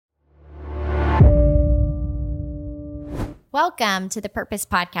Welcome to the Purpose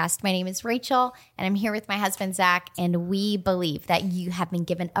Podcast. My name is Rachel, and I'm here with my husband, Zach, and we believe that you have been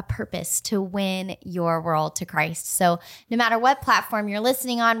given a purpose to win your world to Christ. So no matter what platform you're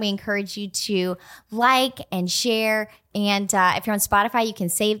listening on, we encourage you to like and share. And if you're on Spotify, you can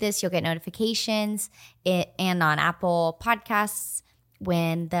save this. You'll get notifications and on Apple Podcasts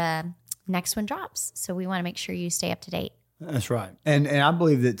when the next one drops. So we want to make sure you stay up to date. That's right. And I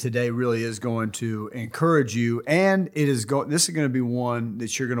believe that today really is going to encourage you, and this is going to be one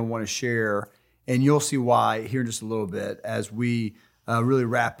that you're going to want to share, and you'll see why here in just a little bit as we really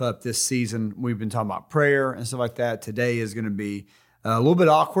wrap up this season. We've been talking about prayer and stuff like that. Today is going to be a little bit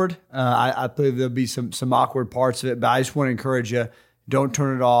awkward. I believe there'll be some awkward parts of it, but I just want to encourage you, don't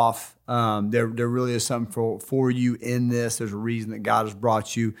turn it off. There really is something for you in this. There's a reason that God has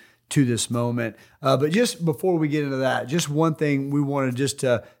brought you to this moment. But just before we get into that, just one thing we wanted just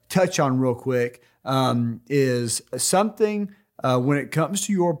to touch on real quick is something when it comes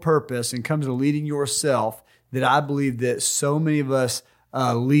to your purpose and comes to leading yourself that I believe that so many of us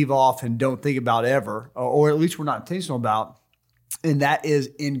leave off and don't think about ever, or at least we're not intentional about, and that is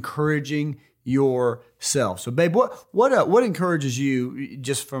encouraging yourself. So babe, what encourages you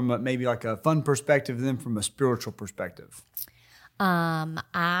just from maybe like a fun perspective and then from a spiritual perspective?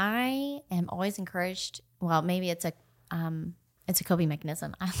 I am always encouraged. Well, maybe it's a coping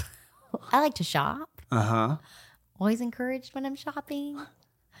mechanism. I like to shop. Always encouraged when I'm shopping.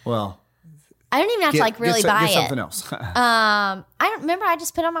 Well, I don't even have to really buy get it. Something else. I don't remember. I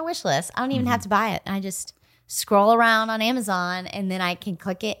just put it on my wish list. I don't even have to buy it. I just scroll around on Amazon and then I can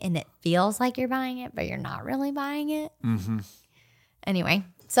click it and it feels like you're buying it, but you're not really buying it. Anyway,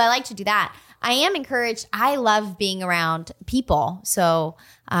 so I like to do that. I am encouraged. I love being around people. So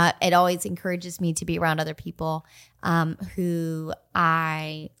it always encourages me to be around other people who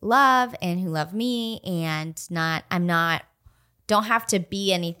I love and who love me, and don't have to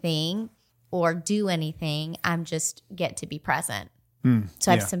be anything or do anything. I'm just get to be present.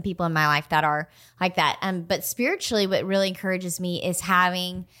 So I have some people in my life that are like that. But spiritually, what really encourages me is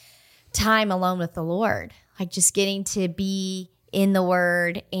having time alone with the Lord, like just getting to be in the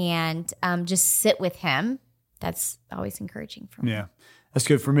Word and just sit with Him. That's always encouraging for me. Yeah, that's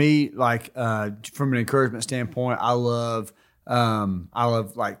good for me. Like from an encouragement standpoint, I love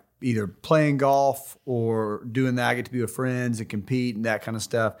like either playing golf or doing that. I get to be with friends and compete and that kind of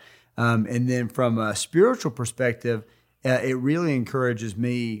stuff. And then from a spiritual perspective, it really encourages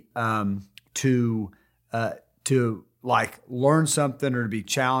me to like learn something or to be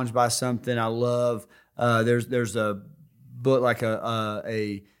challenged by something. I love there's a book like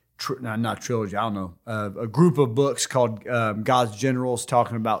not trilogy, I don't know, a group of books called God's Generals,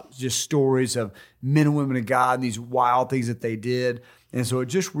 talking about just stories of men and women of God and these wild things that they did. And so it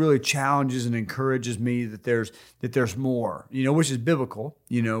just really challenges and encourages me that there's more, which is biblical.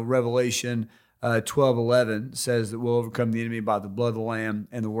 Revelation 12:11 says that we'll overcome the enemy by the blood of the Lamb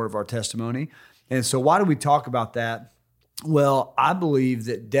and the word of our testimony. And so why do we talk about that? Well, I believe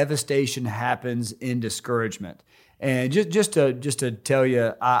that devastation happens in discouragement. And just to tell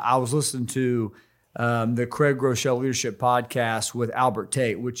you, I was listening to the Craig Groeschel Leadership Podcast with Albert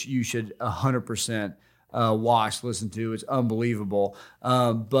Tate, which you should 100% watch, listen to. It's unbelievable.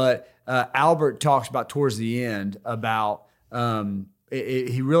 But Albert talks about towards the end about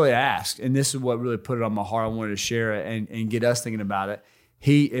he really asked, and this is what really put it on my heart. I wanted to share it and get us thinking about it.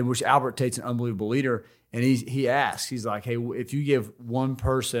 In which Albert Tate's an unbelievable leader. And he asks, he's like, hey, if you give one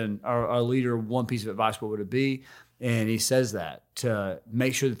person or a leader one piece of advice, what would it be? And he says that to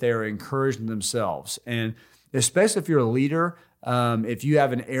make sure that they are encouraging themselves. And especially if you're a leader, if you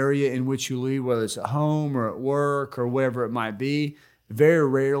have an area in which you lead, whether it's at home or at work or whatever it might be, very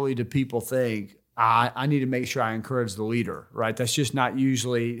rarely do people think, I need to make sure I encourage the leader, right? That's just not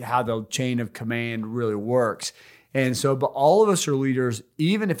usually how the chain of command really works. And so, but all of us are leaders,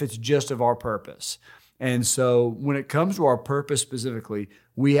 even if it's just of our purpose. And so when it comes to our purpose specifically,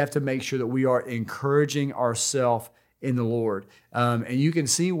 we have to make sure that we are encouraging ourselves in the Lord. And you can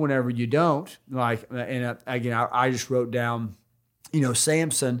see whenever you don't, I just wrote down,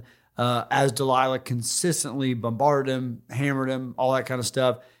 Samson, as Delilah consistently bombarded him, hammered him, all that kind of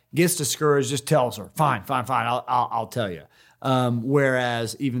stuff, gets discouraged, just tells her, fine, I'll tell you.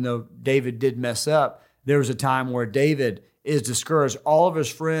 Whereas even though David did mess up, there was a time where David is discouraged. All of his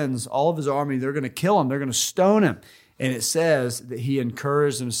friends, all of his army, they're going to kill him. They're going to stone him. And it says that he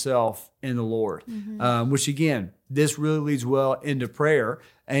encouraged himself in the Lord, which again, this really leads well into prayer.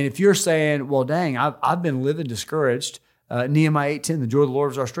 And if you're saying, well, dang, I've been living discouraged, Nehemiah 8:10, the joy of the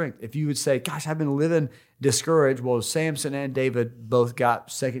Lord is our strength. If you would say, gosh, I've been living discouraged, well, Samson and David both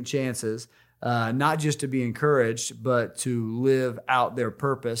got second chances. not just to be encouraged, but to live out their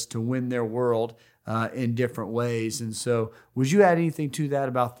purpose, to win their world in different ways. And so would you add anything to that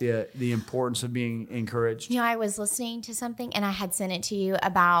about the importance of being encouraged? I was listening to something and I had sent it to you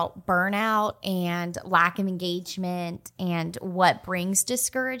about burnout and lack of engagement and what brings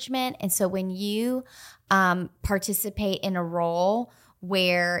discouragement. And so when you participate in a role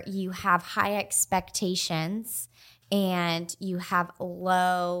where you have high expectations and you have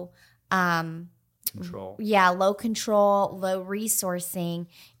low control. Low control, low resourcing,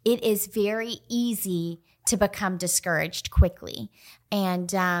 it is very easy to become discouraged quickly. And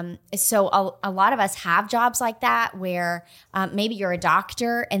so a lot of us have jobs like that where maybe you're a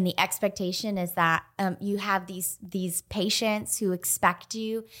doctor and the expectation is that you have these patients who expect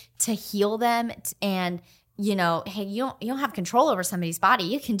you to heal them and hey, you don't have control over somebody's body.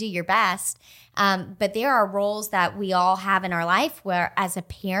 You can do your best. But there are roles that we all have in our life where as a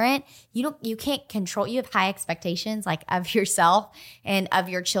parent, you can't control, you have high expectations like of yourself and of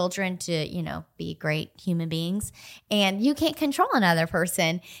your children to, be great human beings, and you can't control another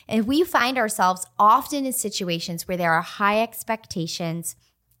person. And we find ourselves often in situations where there are high expectations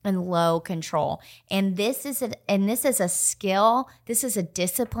and low control. And this is a skill, this is a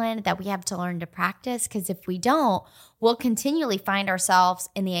discipline that we have to learn to practice, because if we don't, we'll continually find ourselves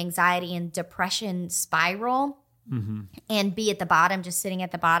in the anxiety and depression spiral and be at the bottom, just sitting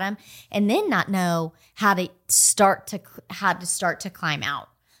at the bottom, and then not know how to start to climb out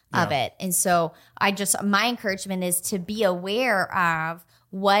of it. And so my encouragement is to be aware of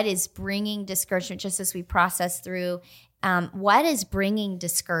what is bringing discouragement, just as we process through what is bringing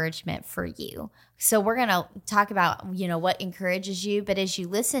discouragement for you. So we're going to talk about, what encourages you, but as you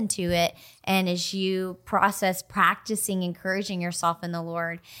listen to it and as you process practicing encouraging yourself in the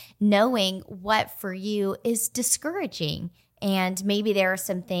Lord, knowing what for you is discouraging. And maybe there are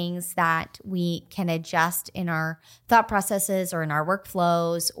some things that we can adjust in our thought processes or in our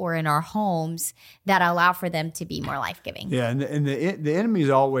workflows or in our homes that allow for them to be more life-giving. Yeah, and the enemy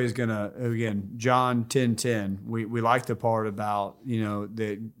is always going to, again, John 10:10, we like the part about,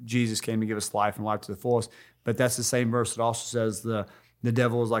 that Jesus came to give us life and life to the fullest, but that's the same verse that also says the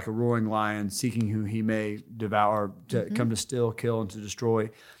devil is like a roaring lion seeking who he may devour, to come to steal, kill, and to destroy.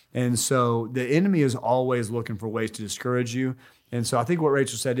 And so the enemy is always looking for ways to discourage you. And so I think what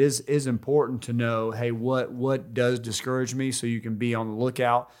Rachel said is important to know, hey, what does discourage me, so you can be on the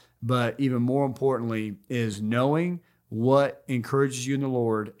lookout. But even more importantly is knowing what encourages you in the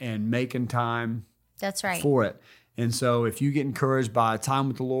Lord and making time for it. And so if you get encouraged by time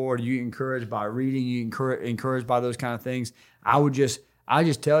with the Lord, you get encouraged by reading, you get encouraged by those kind of things, I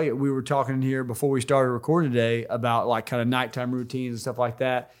just tell you, we were talking here before we started recording today about like kind of nighttime routines and stuff like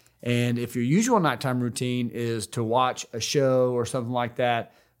that. And if your usual nighttime routine is to watch a show or something like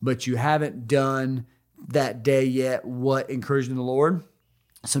that, but you haven't done that day yet what encouraged in the Lord,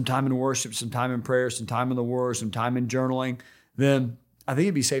 some time in worship, some time in prayer, some time in the Word, some time in journaling, then I think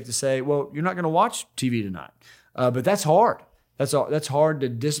it'd be safe to say, well, you're not going to watch TV tonight. But that's hard. That's hard to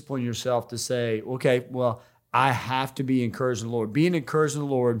discipline yourself to say, okay, well, I have to be encouraged in the Lord. Being encouraged in the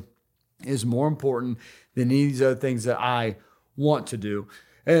Lord is more important than any of these other things that I want to do.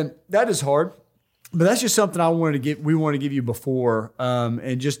 And that is hard, but that's just something we want to give you before,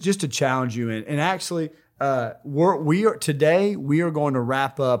 and just to challenge you in. And actually, today we are going to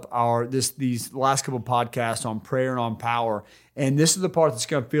wrap up these last couple of podcasts on prayer and on power. And this is the part that's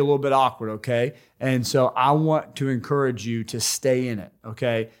going to feel a little bit awkward, okay? And so I want to encourage you to stay in it,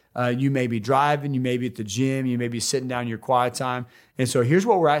 okay? You may be driving, you may be at the gym, you may be sitting down in your quiet time. And so here's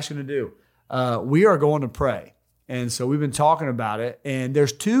what we're actually going to do. We are going to pray. And so we've been talking about it. And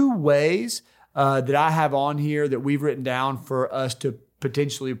there's two ways that I have on here that we've written down for us to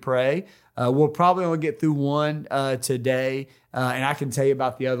potentially pray. We'll probably only get through one today, and I can tell you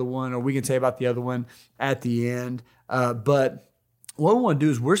about the other one, or we can tell you about the other one at the end. But what we want to do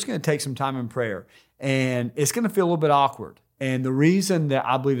is we're just going to take some time in prayer. And it's going to feel a little bit awkward. And the reason that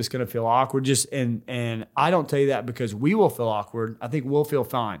I believe it's going to feel awkward, and I don't tell you that because we will feel awkward. I think we'll feel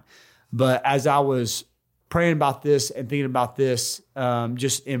fine. But as I was praying about this and thinking about this,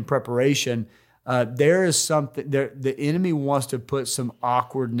 just in preparation, there is something there. The enemy wants to put some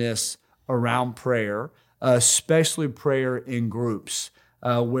awkwardness around prayer, especially prayer in groups,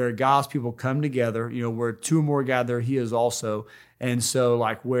 where God's people come together. Where two or more gather, He is also. And so,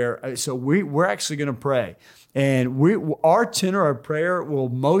 we're actually going to pray, and our tenor of prayer will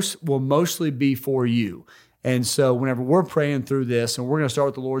mostly be for you. And so whenever we're praying through this, and we're going to start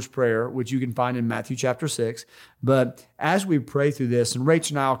with the Lord's Prayer, which you can find in Matthew chapter 6. But as we pray through this, and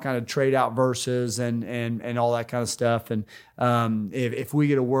Rachel and I will kind of trade out verses and all that kind of stuff. And if we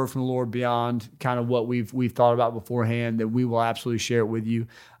get a word from the Lord beyond kind of what we've thought about beforehand, then we will absolutely share it with you.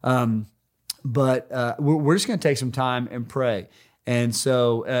 But we're just going to take some time and pray. And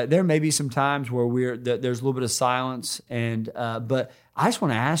so there may be some times where there's a little bit of silence. But I just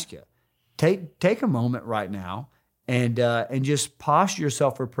want to ask you, take a moment right now and just posture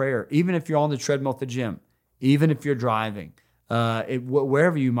yourself for prayer, even if you're on the treadmill at the gym, even if you're driving,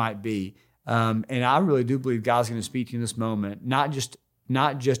 wherever you might be. And I really do believe God's going to speak to you in this moment, not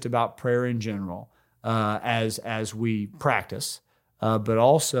just about prayer in general, as we practice, but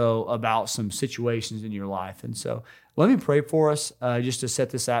also about some situations in your life. And so let me pray for us just to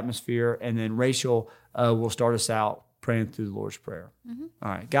set this atmosphere, and then Rachel will start us out praying through the Lord's Prayer. Mm-hmm.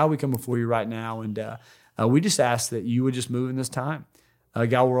 All right. God, we come before you right now, and we just ask that you would just move in this time.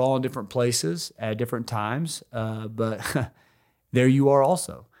 God, we're all in different places at different times, but there you are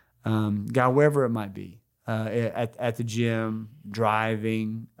also. God, wherever it might be, at the gym,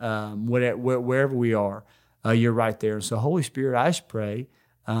 driving, wherever we are, you're right there. So Holy Spirit, I just pray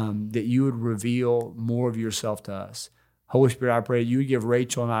that you would reveal more of yourself to us. Holy Spirit, I pray that you would give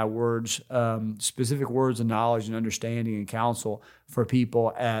Rachel and I words, specific words of knowledge and understanding and counsel for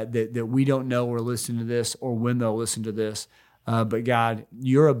people that we don't know are listening to this or when they'll listen to this. But God,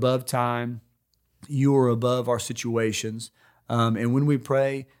 you're above time. You are above our situations. And when we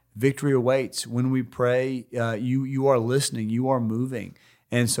pray, victory awaits. When we pray, you are listening. You are moving.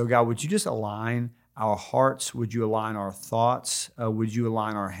 And so, God, would you just align our hearts? Would you align our thoughts? Would you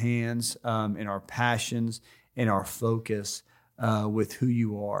align our hands and our passions and our focus with who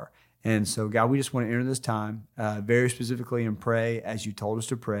you are? And so, God, we just want to enter this time very specifically and pray as you told us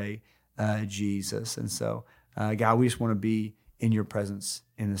to pray, Jesus. And so, God, we just want to be in your presence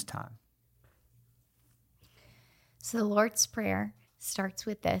in this time. So the Lord's Prayer starts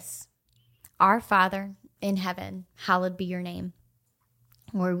with this: Our Father in heaven, hallowed be your name.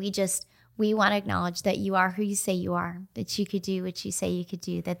 Where we want to acknowledge that you are who you say you are, that you could do what you say you could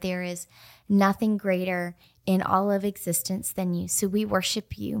do, that there is nothing greater in all of existence than you. So we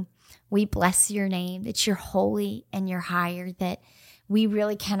worship you. We bless your name, that you're holy and you're higher, that we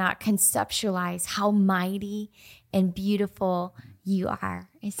really cannot conceptualize how mighty and beautiful you are.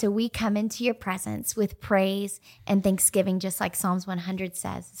 And so we come into your presence with praise and thanksgiving, just like Psalms 100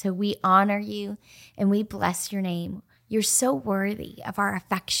 says. So we honor you and we bless your name. You're so worthy of our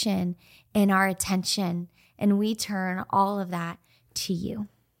affection and our attention, and we turn all of that to you.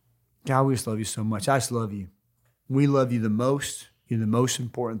 God, we just love you so much. I just love you. We love you the most. You're the most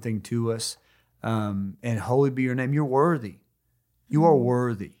important thing to us. And holy be your name. You're worthy. You are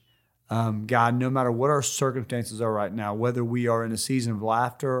worthy. God, no matter what our circumstances are right now, whether we are in a season of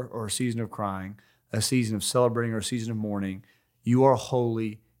laughter or a season of crying, a season of celebrating or a season of mourning, you are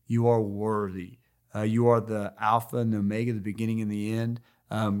holy. You are worthy. You are the Alpha and the Omega, the beginning and the end.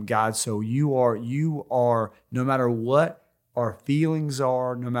 God, so you are, no matter what our feelings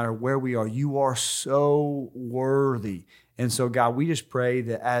are, no matter where we are, you are so worthy. And so, God, we just pray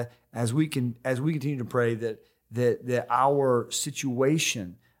that as we continue to pray that our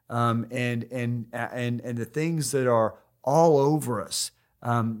situation and the things that are all over us,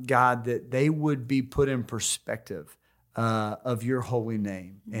 God, that they would be put in perspective of your holy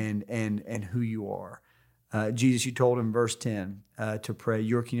name and who you are. Jesus, you told in verse 10 to pray,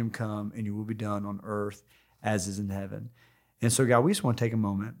 your kingdom come and your will be done on earth as is in heaven. And so, God, we just want to take a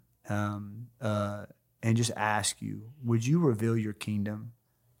moment and just ask you, would you reveal your kingdom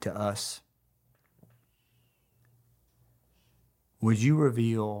to us? Would you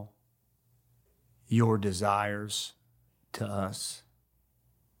reveal your desires to us?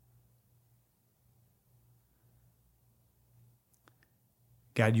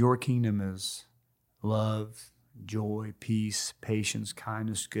 God, your kingdom is love, joy, peace, patience,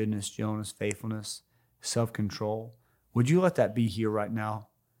 kindness, goodness, gentleness, faithfulness, self-control. Would you let that be here right now?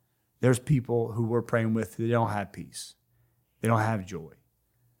 There's people who we're praying with who don't have peace. They don't have joy.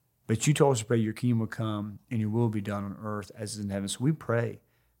 But you told us to pray your kingdom will come and your will be done on earth as is in heaven. So we pray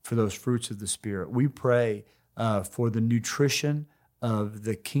for those fruits of the Spirit. We pray for the nutrition of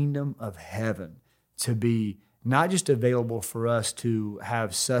the kingdom of heaven to be not just available for us to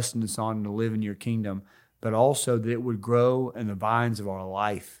have sustenance on and to live in your kingdom, but also that it would grow in the vines of our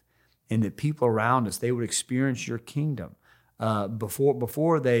life and that people around us, they would experience your kingdom before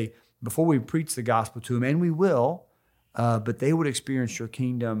we preach the gospel to them, and we will, but they would experience your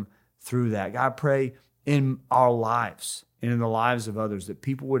kingdom through that. God, I pray in our lives and in the lives of others that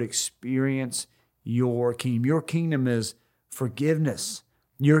people would experience your kingdom. Your kingdom is forgiveness.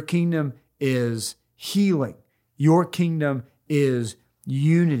 Your kingdom is healing. Your kingdom is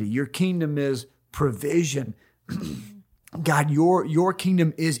unity. Your kingdom is provision. God, your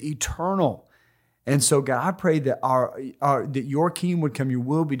kingdom is eternal. And so, God, I pray that that your kingdom would come, your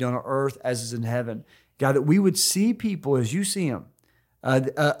will be done on earth as is in heaven. God, that we would see people as you see them,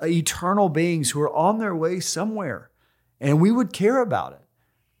 eternal beings who are on their way somewhere, and we would care about it.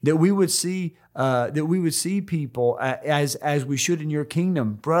 That we would see people as we should in your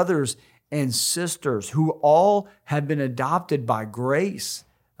kingdom, brothers and sisters who all have been adopted by grace,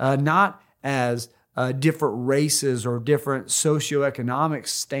 not as different races or different socioeconomic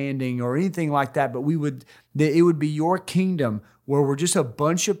standing or anything like that, but that it would be your kingdom where we're just a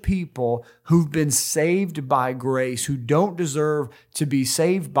bunch of people who've been saved by grace, who don't deserve to be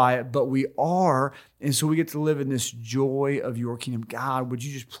saved by it, but we are. And so we get to live in this joy of your kingdom. God, would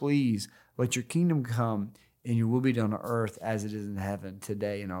you just please let your kingdom come and your will be done on earth as it is in heaven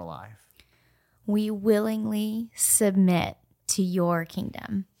today in our life. We willingly submit to your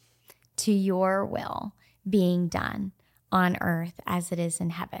kingdom, to your will being done on earth as it is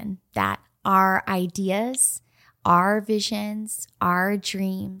in heaven, that our ideas, our visions, our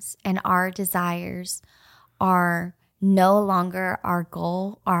dreams, and our desires are no longer our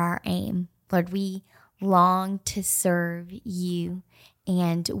goal or our aim. Lord, we long to serve you,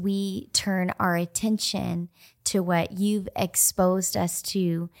 and we turn our attention to what you've exposed us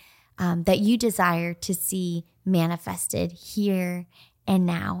to, that you desire to see manifested here and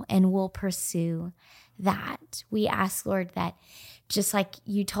now, and we'll pursue that. We ask, Lord, that just like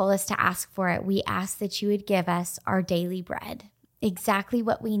you told us to ask for it, we ask that you would give us our daily bread, exactly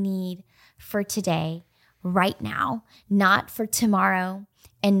what we need for today, right now, not for tomorrow,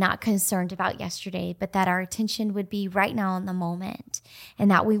 and not concerned about yesterday, but that our attention would be right now in the moment,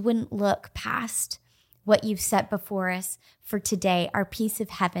 and that we wouldn't look past what you've set before us for today, our piece of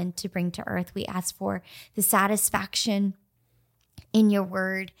heaven to bring to earth. We ask for the satisfaction in your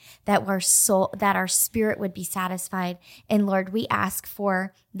word, that our spirit would be satisfied. And Lord, we ask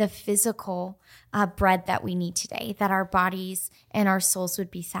for the physical bread that we need today, that our bodies and our souls would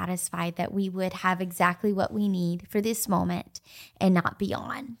be satisfied, that we would have exactly what we need for this moment and not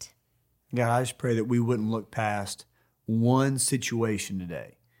beyond. God, I just pray that we wouldn't look past one situation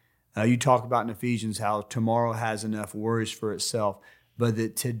today. You talk about in Ephesians how tomorrow has enough worries for itself, but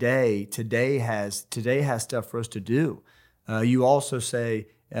that today has stuff for us to do. You also say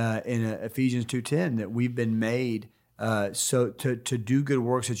in Ephesians 2:10 that we've been made so to do good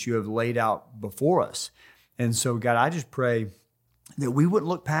works that you have laid out before us. And so, God, I just pray that we wouldn't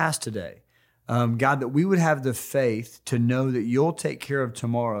look past today. God, that we would have the faith to know that you'll take care of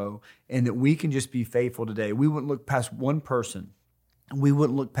tomorrow and that we can just be faithful today. We wouldn't look past one person. We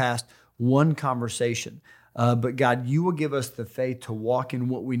wouldn't look past one conversation. But God, you will give us the faith to walk in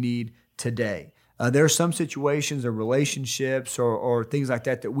what we need today. There are some situations or relationships or things like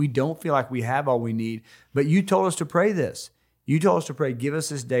that we don't feel like we have all we need, but you told us to pray this. You told us to pray, give us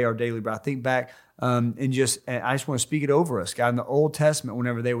this day our daily bread. I think back and I just want to speak it over us. God, in the Old Testament,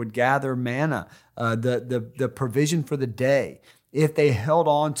 whenever they would gather manna, the provision for the day, if they held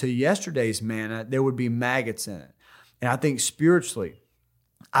on to yesterday's manna, there would be maggots in it. And I think spiritually,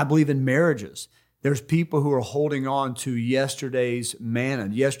 I believe in marriages. There's people who are holding on to yesterday's manna,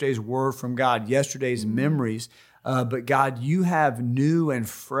 yesterday's word from God, yesterday's memories. But God, you have new and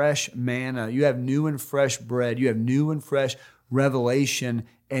fresh manna. You have new and fresh bread. You have new and fresh revelation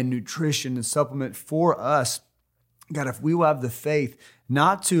and nutrition and supplement for us. God, if we will have the faith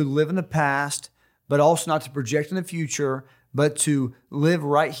not to live in the past, but also not to project in the future, but to live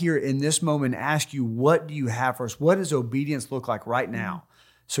right here in this moment and ask you, what do you have for us? What does obedience look like right now?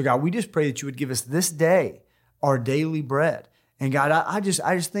 So God, we just pray that you would give us this day our daily bread. And God, I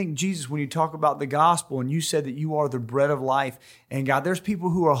just think, Jesus, when you talk about the gospel and you said that you are the bread of life, and God, there's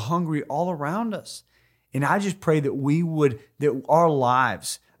people who are hungry all around us. And I just pray that that our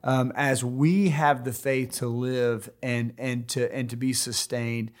lives, as we have the faith to live and to be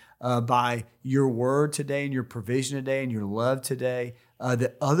sustained by your word today and your provision today and your love today,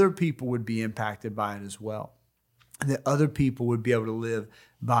 that other people would be impacted by it as well. That other people would be able to live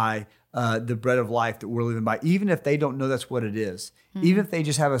by the bread of life that we're living by, even if they don't know that's what it is, even if they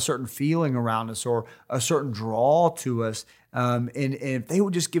just have a certain feeling around us or a certain draw to us. And if they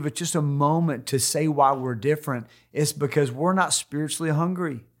would just give it just a moment to say why we're different, it's because we're not spiritually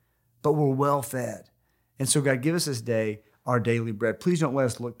hungry, but we're well fed. And so God, give us this day our daily bread. Please don't let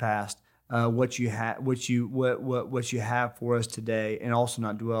us look past what you have for us today, and also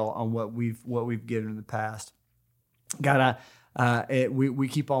not dwell on what we've given in the past. God, We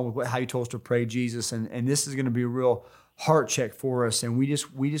keep on with how you told us to pray, Jesus, and this is going to be a real heart check for us, and we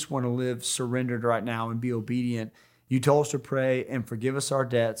just want to live surrendered right now and be obedient. You told us to pray and forgive us our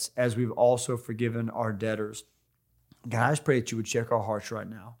debts as we've also forgiven our debtors. God, I just pray that you would check our hearts right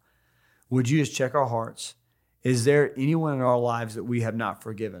now. Would you just check our hearts? Is there anyone in our lives that we have not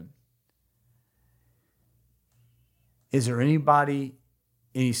forgiven? Is there anybody,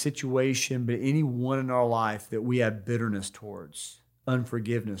 any situation, but anyone in our life that we have bitterness towards,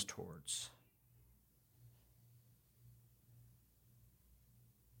 unforgiveness towards?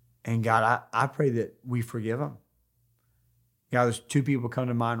 And God, I pray that we forgive them. God, there's two people come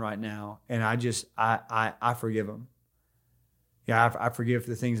to mind right now, and I forgive them. Yeah, I forgive for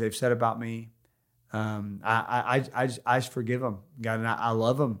the things they've said about me. I just forgive them, God, and I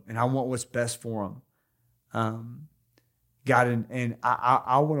love them, and I want what's best for them. God, and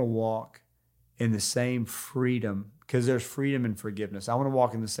I want to walk in the same freedom, because there's freedom in forgiveness. I want to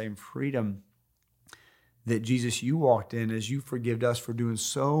walk in the same freedom that Jesus, you walked in as you forgived us for doing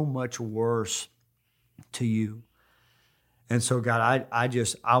so much worse to you. And so, God,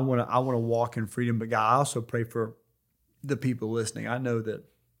 I want to walk in freedom. But God, I also pray for the people listening. I know that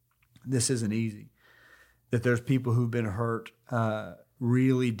this isn't easy, that there's people who've been hurt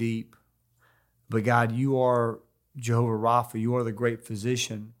really deep. But God, you are Jehovah Rapha. You are the great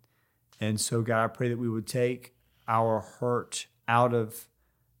physician. And so, God, I pray that we would take our hurt out of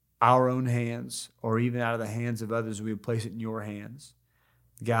our own hands, or even out of the hands of others. We would place it in your hands,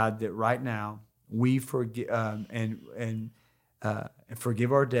 God, that right now we forgive and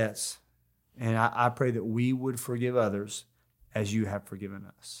forgive our debts. And I pray that we would forgive others as you have forgiven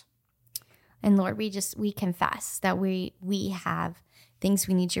us. And Lord, we confess that we have things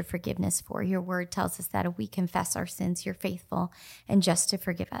we need your forgiveness for. Your word tells us that if we confess our sins, you're faithful and just to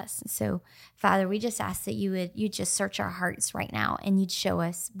forgive us. So, Father, we just ask that you just search our hearts right now, and you'd show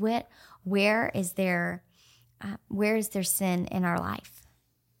us where is there sin in our life.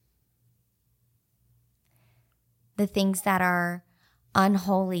 The things that are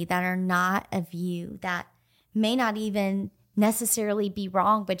unholy, that are not of you, that may not even necessarily be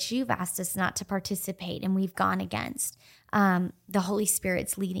wrong, but you've asked us not to participate, and we've gone against the Holy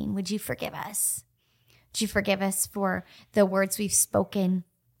Spirit's leading. Would you forgive us? Would you forgive us for the words we've spoken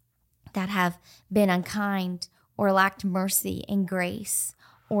that have been unkind or lacked mercy and grace,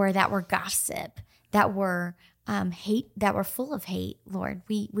 or that were gossip, that were hate, that were full of hate, Lord?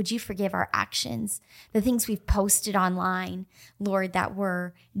 Would you forgive our actions, the things we've posted online, Lord, that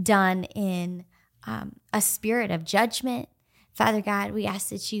were done in a spirit of judgment? Father God, we ask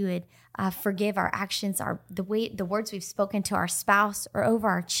that you would forgive our actions, the words we've spoken to our spouse or over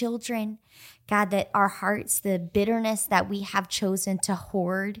our children. God, that our hearts, the bitterness that we have chosen to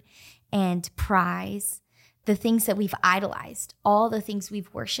hoard and prize, the things that we've idolized, all the things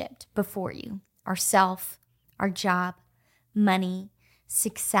we've worshiped before you, ourself, our job, money,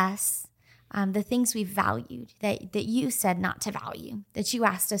 success, the things we've valued that you said not to value, that you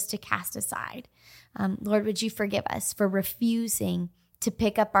asked us to cast aside. Lord, would you forgive us for refusing to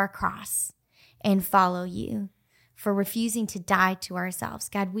pick up our cross and follow you, for refusing to die to ourselves?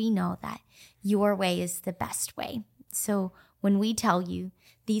 God, we know that your way is the best way. So when we tell you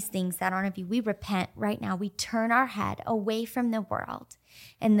these things that aren't of you, we repent right now. We turn our head away from the world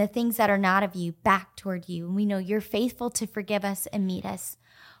and the things that are not of you back toward you. And we know you're faithful to forgive us and meet us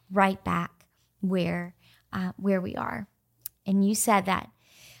right back where we are. And you said that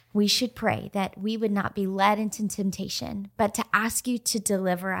we should pray that we would not be led into temptation, but to ask you to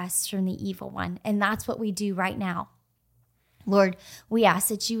deliver us from the evil one. And that's what we do right now. Lord, we ask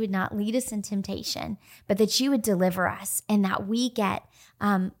that you would not lead us in temptation, but that you would deliver us, and that we get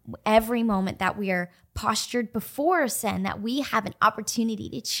every moment that we are postured before sin, that we have an opportunity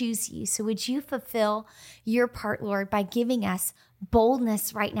to choose you. So would you fulfill your part, Lord, by giving us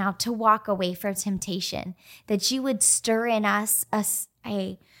boldness right now to walk away from temptation, that you would stir in us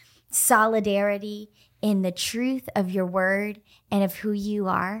a solidarity in the truth of your word and of who you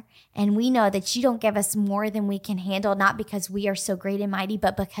are. And we know that you don't give us more than we can handle, not because we are so great and mighty,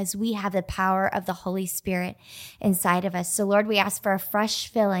 but because we have the power of the Holy Spirit inside of us. So Lord, we ask for a fresh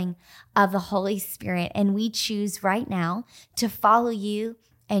filling of the Holy Spirit, and we choose right now to follow you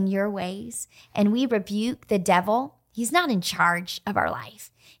and your ways. And we rebuke the devil. He's not in charge of our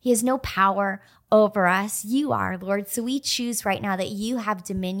life. He has no power over us. You are, Lord. So we choose right now that you have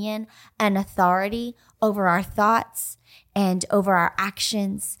dominion and authority over our thoughts and over our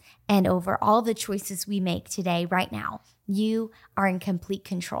actions and over all the choices we make today, right now. You are in complete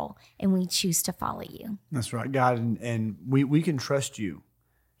control, and we choose to follow you. That's right, God. And we can trust you.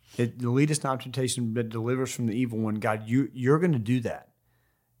 Lead us not into temptation, but deliver us from the evil one. God, you're going to do that.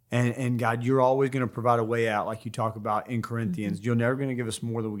 And God, you're always going to provide a way out, like you talk about in Corinthians. You're never going to give us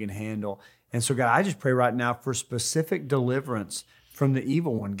more than we can handle. And so, God, I just pray right now for specific deliverance from the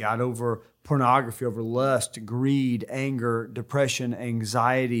evil one, God, over pornography, over lust, greed, anger, depression,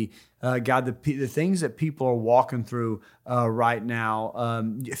 anxiety. God, the things that people are walking through right now,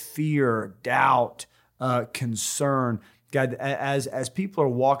 fear, doubt, concern. God, as people are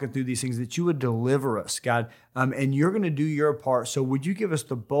walking through these things, that you would deliver us, God, and you're going to do your part. So would you give us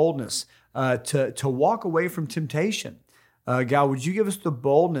the boldness to walk away from temptation? God, would you give us the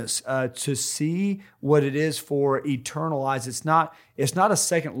boldness to see what it is for eternal lives? It's not a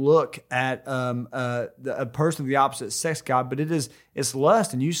second look at a person of the opposite sex, God, but it's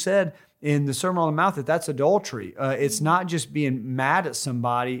lust. And you said in the Sermon on the Mount that that's adultery. It's not just being mad at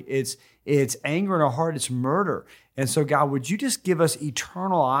somebody. It's anger in our heart. It's murder. And so, God, would you just give us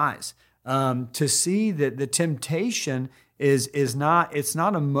eternal eyes to see that the temptation is just not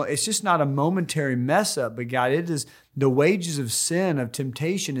a momentary mess up, but God, it is the wages of sin, of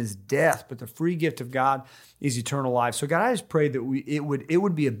temptation, is death, but the free gift of God is eternal life. So, God, I just pray that it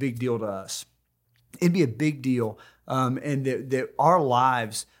would be a big deal to us. It'd be a big deal, and that our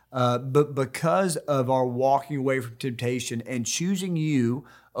lives, but because of our walking away from temptation and choosing you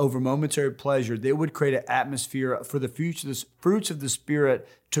over momentary pleasure, they would create an atmosphere for the future, the fruits of the Spirit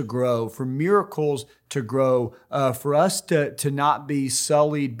to grow, for miracles to grow, for us to not be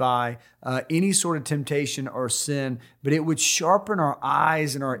sullied by any sort of temptation or sin, but it would sharpen our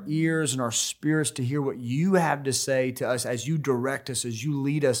eyes and our ears and our spirits to hear what you have to say to us as you direct us, as you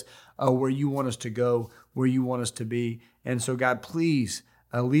lead us where you want us to go, where you want us to be. And so, God, please,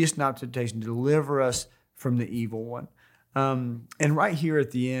 lead us not to temptation, deliver us from the evil one. And right here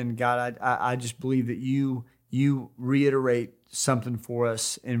at the end, God, I just believe that you reiterate something for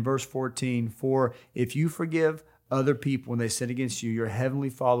us in verse 14. For if you forgive other people when they sin against you, your heavenly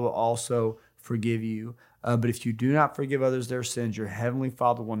Father will also forgive you. But if you do not forgive others their sins, your heavenly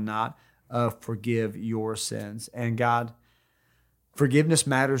Father will not forgive your sins. And God, forgiveness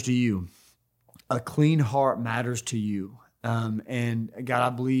matters to you. A clean heart matters to you. And God, I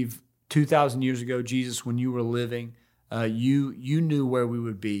believe 2,000 years ago, Jesus, when you were living, you knew where we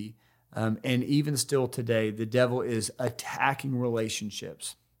would be. And even still today, the devil is attacking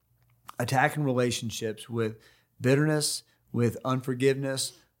relationships with bitterness, with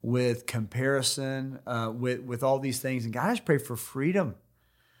unforgiveness, with comparison, with all these things. And God, I just pray for freedom.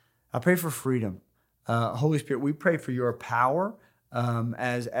 I pray for freedom. Holy Spirit, we pray for your power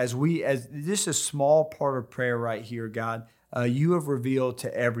as this is a small part of prayer right here, God. You have revealed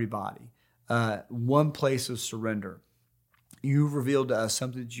to everybody one place of surrender. You've revealed to us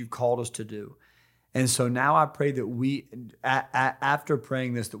something that you've called us to do. And so now I pray that we, after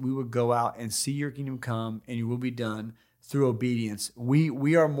praying this, that we would go out and see your kingdom come and your will be done through obedience.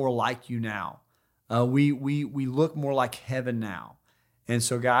 We are more like you now. We look more like heaven now. And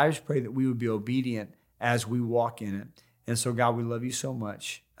so, God, I just pray that we would be obedient as we walk in it. And so, God, we love you so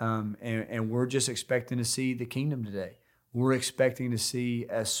much. And we're just expecting to see the kingdom today. We're expecting to see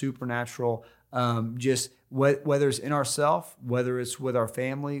a supernatural, just whether it's in ourselves, whether it's with our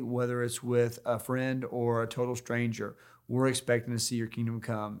family, whether it's with a friend or a total stranger, we're expecting to see your kingdom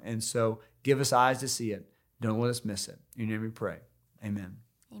come. And so give us eyes to see it. Don't let us miss it. In your name we pray. Amen.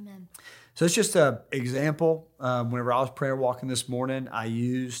 Amen. So it's just an example. Whenever I was prayer walking this morning, I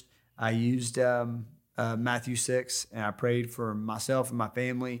used Matthew 6, and I prayed for myself and my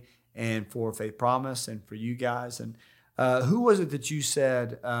family and for Faith Promise and for you guys. And who was it that you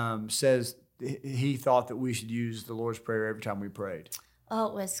said says he thought that we should use the Lord's Prayer every time we prayed? Oh,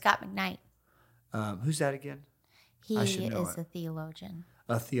 it was Scott McKnight. Who's that again? He is a theologian.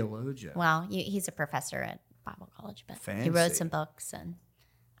 A theologian. Well, he's a professor at Bible college, but Fancy. He wrote some books, and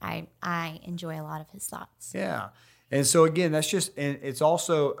I enjoy a lot of his thoughts. Yeah. And so again, that's just, and it's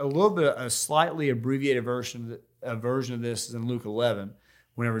also a little bit, a slightly abbreviated version of this is in Luke 11,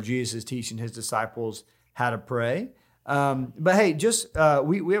 whenever Jesus is teaching his disciples how to pray. But hey, just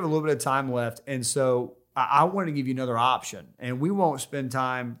we have a little bit of time left, and so I want to give you another option, and we won't spend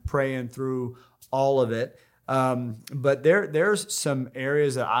time praying through all of it. But there's some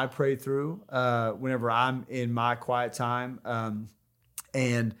areas that I pray through whenever I'm in my quiet time,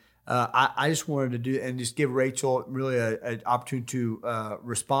 and I just wanted to do and just give Rachel really an opportunity to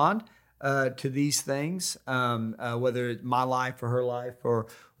respond to these things, whether it's my life or her life or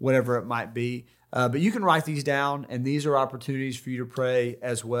whatever it might be. But you can write these down, and these are opportunities for you to pray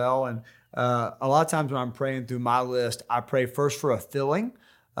as well. And a lot of times when I'm praying through my list, I pray first for a filling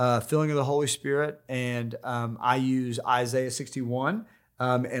of the Holy Spirit, and I use Isaiah 61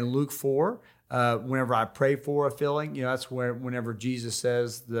 And Luke 4, whenever I pray for a filling, that's where whenever Jesus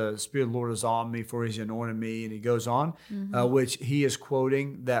says, the Spirit of the Lord is on me, for he's anointed me, and he goes on, which he is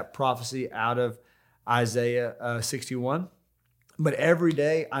quoting that prophecy out of Isaiah 61. But every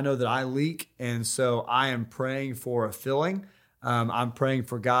day I know that I leak, and so I am praying for a filling. I'm praying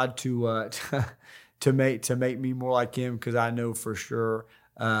for God to make me more like him, because I know for sure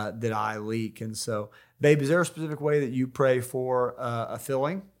that I leak. And so, babe, is there a specific way that you pray for a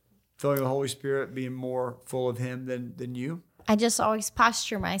filling of the Holy Spirit, being more full of him than you? I just always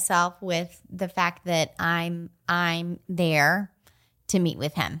posture myself with the fact that I'm there to meet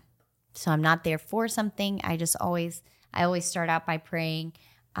with him. So I'm not there for something. I always start out by praying,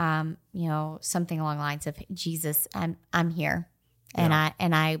 something along the lines of, Jesus, I'm here, and I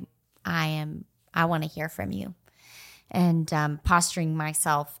want to hear from you, and posturing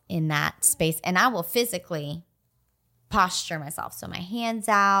myself in that space. And I will physically posture myself, so my hands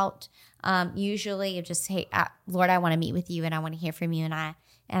out. Usually, just say, Lord, I want to meet with you, and I want to hear from you, and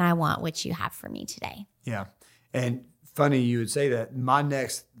I want what you have for me today. Yeah, and funny you would say that. My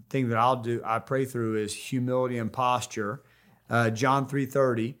next thing that I pray through is humility and posture. John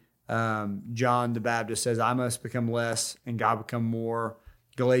 3:30, John the Baptist says, I must become less and God become more.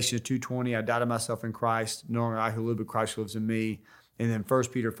 Galatians 2:20, I died to myself in Christ, no longer I who live, but Christ lives in me. And then 1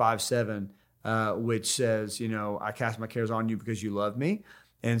 Peter 5:7, which says, I cast my cares on you because you love me.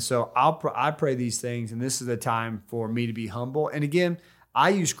 And so I pray these things, and this is a time for me to be humble. And again, I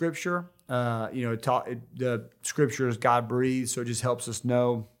use Scripture. The Scripture is God breathed, so it just helps us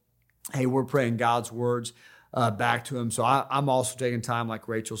know, hey, we're praying God's words back to him. So I'm also taking time, like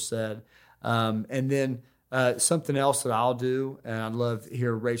Rachel said. And then something else that I'll do, and I'd love to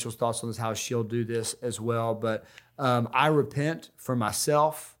hear Rachel's thoughts on this, how she'll do this as well. But I repent for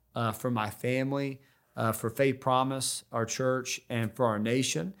myself, for my family, for Faith Promise, our church, and for our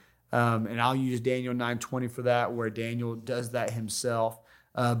nation. And I'll use Daniel 9:20 for that, where Daniel does that himself.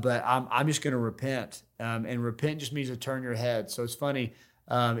 But I'm just going to repent. And repent just means to turn your head. So it's funny,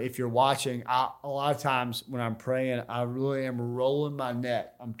 if you're watching, a lot of times when I'm praying, I really am rolling my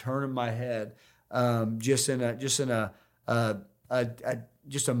neck. I'm turning my head, just in a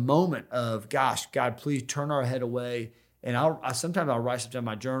moment of, gosh, God, please turn our head away. And sometimes I'll write something in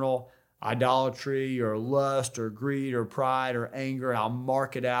my journal, idolatry or lust or greed or pride or anger, and I'll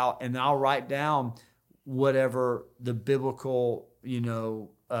mark it out, and then I'll write down whatever the biblical,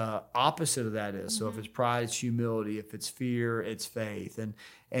 opposite of that is. So if it's pride, it's humility. If it's fear, it's faith,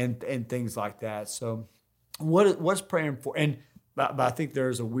 and things like that. So what's praying for? But I think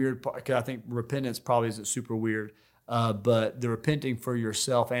there's a weird part, because I think repentance probably isn't super weird, but the repenting for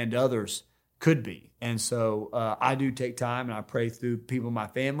yourself and others could be. And so I do take time, and I pray through people in my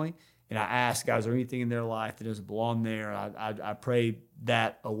family, and I ask, God, is there anything in their life that doesn't belong there? I pray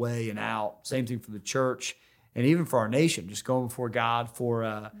that away and out. Same thing for the church, and even for our nation, just going before God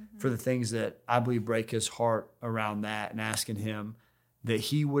for the things that I believe break his heart around that, and asking him that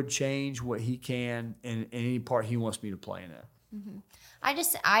he would change what he can in any part he wants me to play in it. Mm-hmm.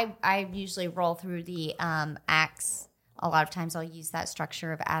 I usually roll through the Acts. A lot of times I'll use that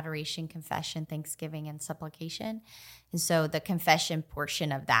structure of adoration, confession, thanksgiving, and supplication. And so the confession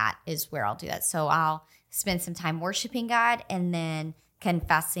portion of that is where I'll do that. So I'll spend some time worshiping God, and then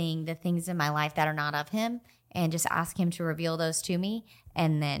confessing the things in my life that are not of him, and just ask him to reveal those to me,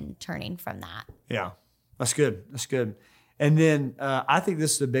 and then turning from that. Yeah, that's good. That's good. And then I think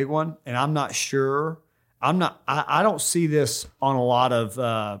this is a big one, and I'm not sure. I don't see this on a lot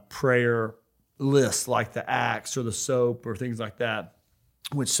of prayer lists like the Acts or the SOAP or things like that,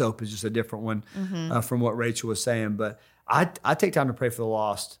 which SOAP is just a different one from what Rachel was saying. But I take time to pray for the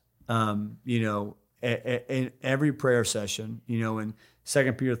lost, in every prayer session, in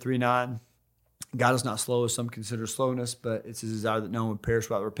 2 Peter 3:9, God is not slow as some consider slowness, but it's his desire that no one would perish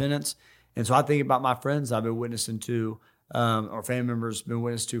without repentance. And so I think about my friends I've been witnessing to, or family members been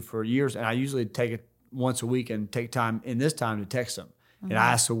witness to for years, and I usually take it once a week and take time in this time to text them. And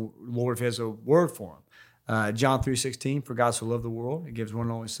I ask the Lord if he has a word for them. John 3:16, for God so loved the world, he gives one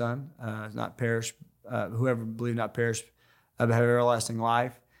and only son, not perish, whoever believe not perish, but have everlasting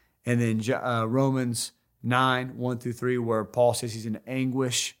life. And then Romans 9:1-3, where Paul says he's in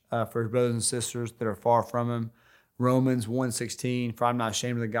anguish for his brothers and sisters that are far from him. Romans 1:16, for I'm not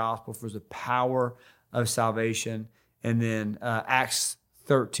ashamed of the gospel, for it's the power of salvation. And then Acts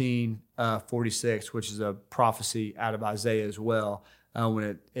 13:46, which is a prophecy out of Isaiah as well, when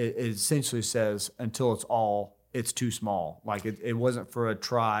it essentially says, until it's too small. Like it wasn't for a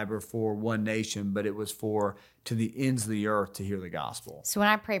tribe or for one nation, but it was to the ends of the earth to hear the gospel. So when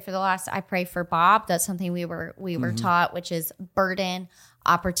I pray for the lost, I pray for Bob. That's something we were taught, which is burden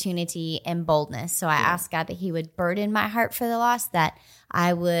opportunity and boldness. So I ask God that he would burden my heart for the lost, that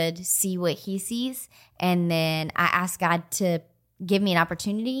I would see what he sees. And then I ask God to give me an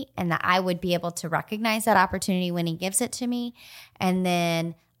opportunity and that I would be able to recognize that opportunity when he gives it to me. And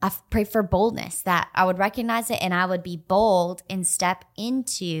then I pray for boldness, that I would recognize it and I would be bold and step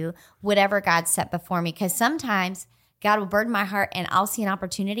into whatever God set before me. Because sometimes God will burden my heart and I'll see an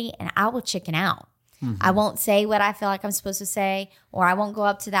opportunity and I will chicken out. I won't say what I feel like I'm supposed to say, or I won't go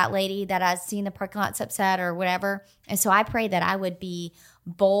up to that lady that I've seen the parking lot's upset or whatever. And so I pray that I would be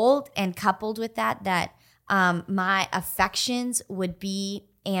bold, and coupled with that my affections would be,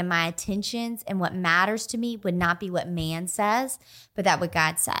 and my attentions and what matters to me would not be what man says, but that what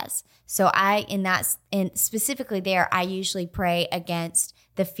God says. So specifically there, I usually pray against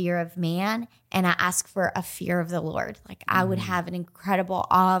the fear of man, and I ask for a fear of the Lord. Like I would have an incredible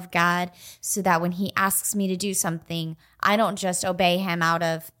awe of God, so that when he asks me to do something, I don't just obey him out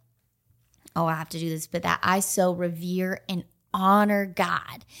of, oh, I have to do this, but that I so revere and honor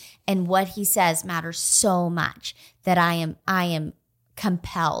God, and what he says matters so much that I am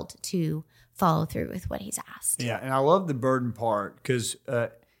compelled to follow through with what he's asked. Yeah, and I love the burden part, because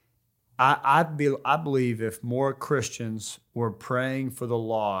I believe if more Christians were praying for the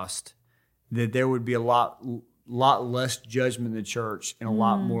lost, that there would be a lot less judgment in the church and a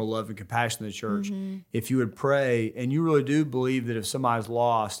lot more love and compassion in the church. If you would pray, and you really do believe that if somebody's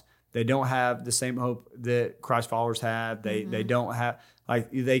lost, they don't have the same hope that Christ followers have. They don't have, like,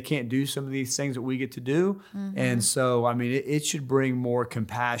 they can't do some of these things that we get to do. And so, I mean, it should bring more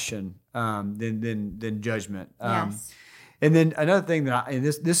compassion than judgment. Yes. And then another thing and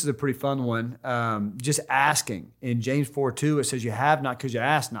this is a pretty fun one, just asking. In James 4:2, it says, "You have not because you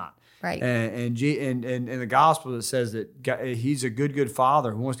ask not." Right. And in the gospel, it says that God, he's a good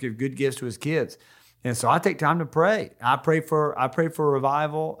father who wants to give good gifts to his kids. And so I take time to pray. I pray for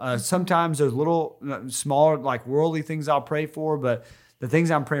revival. Sometimes there's little smaller, like worldly things I'll pray for, but the things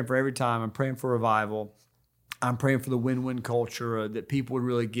I'm praying for every time, I'm praying for revival. I'm praying for the win-win culture, that people would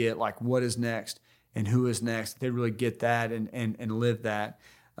really get like what is next and who is next. They really get that and live that.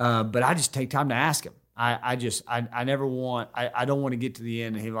 But I just take time to ask him. I don't want to get to the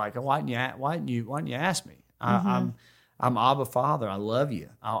end and he's like, oh, why didn't you ask me? I'm Abba Father. I love you.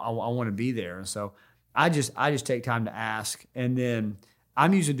 I want to be there. And so I just take time to ask. And then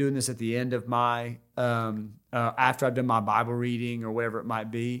I'm usually doing this at the end of my, after I've done my Bible reading or whatever it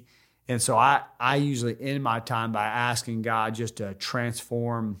might be. And so I usually end my time by asking God just to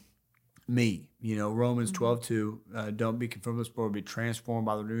transform me. You know, Romans 12:2, don't be conformed to this world, be transformed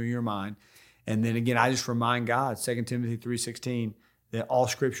by the renewing of your mind. And then again, I just remind God, 2 Timothy 3:16, that all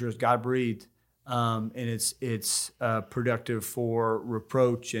scripture is God-breathed. And it's productive for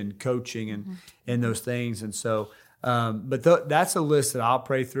reproach and coaching and those things. And so, that's a list that I'll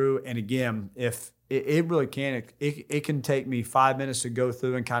pray through. And again, if it really can, it can take me 5 minutes to go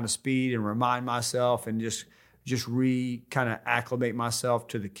through and kind of speed and remind myself and just kind of acclimate myself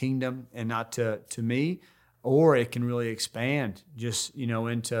to the kingdom and not to me. Or it can really expand just,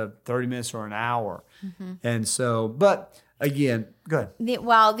 into 30 minutes or an hour. And so, but again, go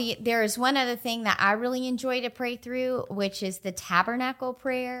ahead. There is one other thing that I really enjoy to pray through, which is the tabernacle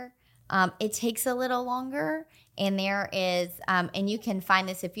prayer. It takes a little longer, and there is, and you can find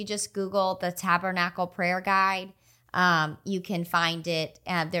this if you just Google the Tabernacle Prayer Guide. You can find it.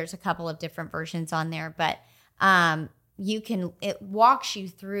 There's a couple of different versions on there, but it walks you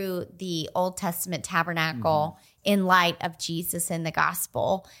through the Old Testament tabernacle in light of Jesus in the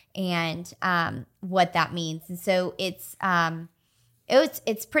gospel and what that means. And so it's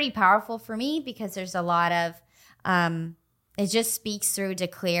pretty powerful for me because there's a lot of, it just speaks through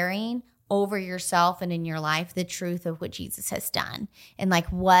declaring over yourself and in your life the truth of what Jesus has done and like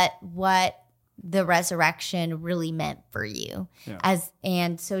what the resurrection really meant for you. Yeah.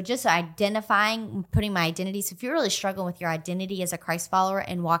 And so just identifying, putting my identity. So if you're really struggling with your identity as a Christ follower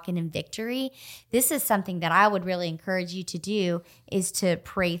and walking in victory, this is something that I would really encourage you to do, is to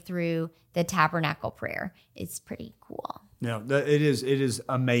pray through the tabernacle prayer. It's pretty cool. Yeah, it is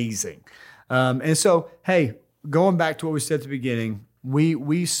amazing. And so, hey, going back to what we said at the beginning,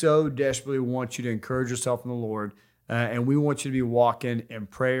 we so desperately want you to encourage yourself in the Lord. And we want you to be walking in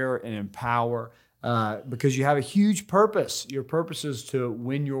prayer and in power because you have a huge purpose. Your purpose is to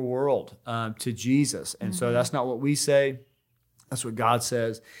win your world to Jesus. And so that's not what we say. That's what God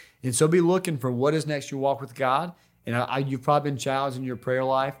says. And so be looking for what is next your walk with God. And you've probably been challenged in your prayer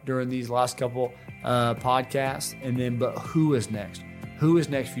life during these last couple podcasts. But who is next? Who is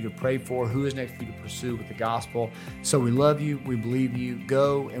next for you to pray for? Who is next for you to pursue with the gospel? So we love you. We believe you.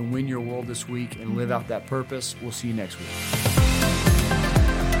 Go and win your world this week and live out that purpose. We'll see you next week.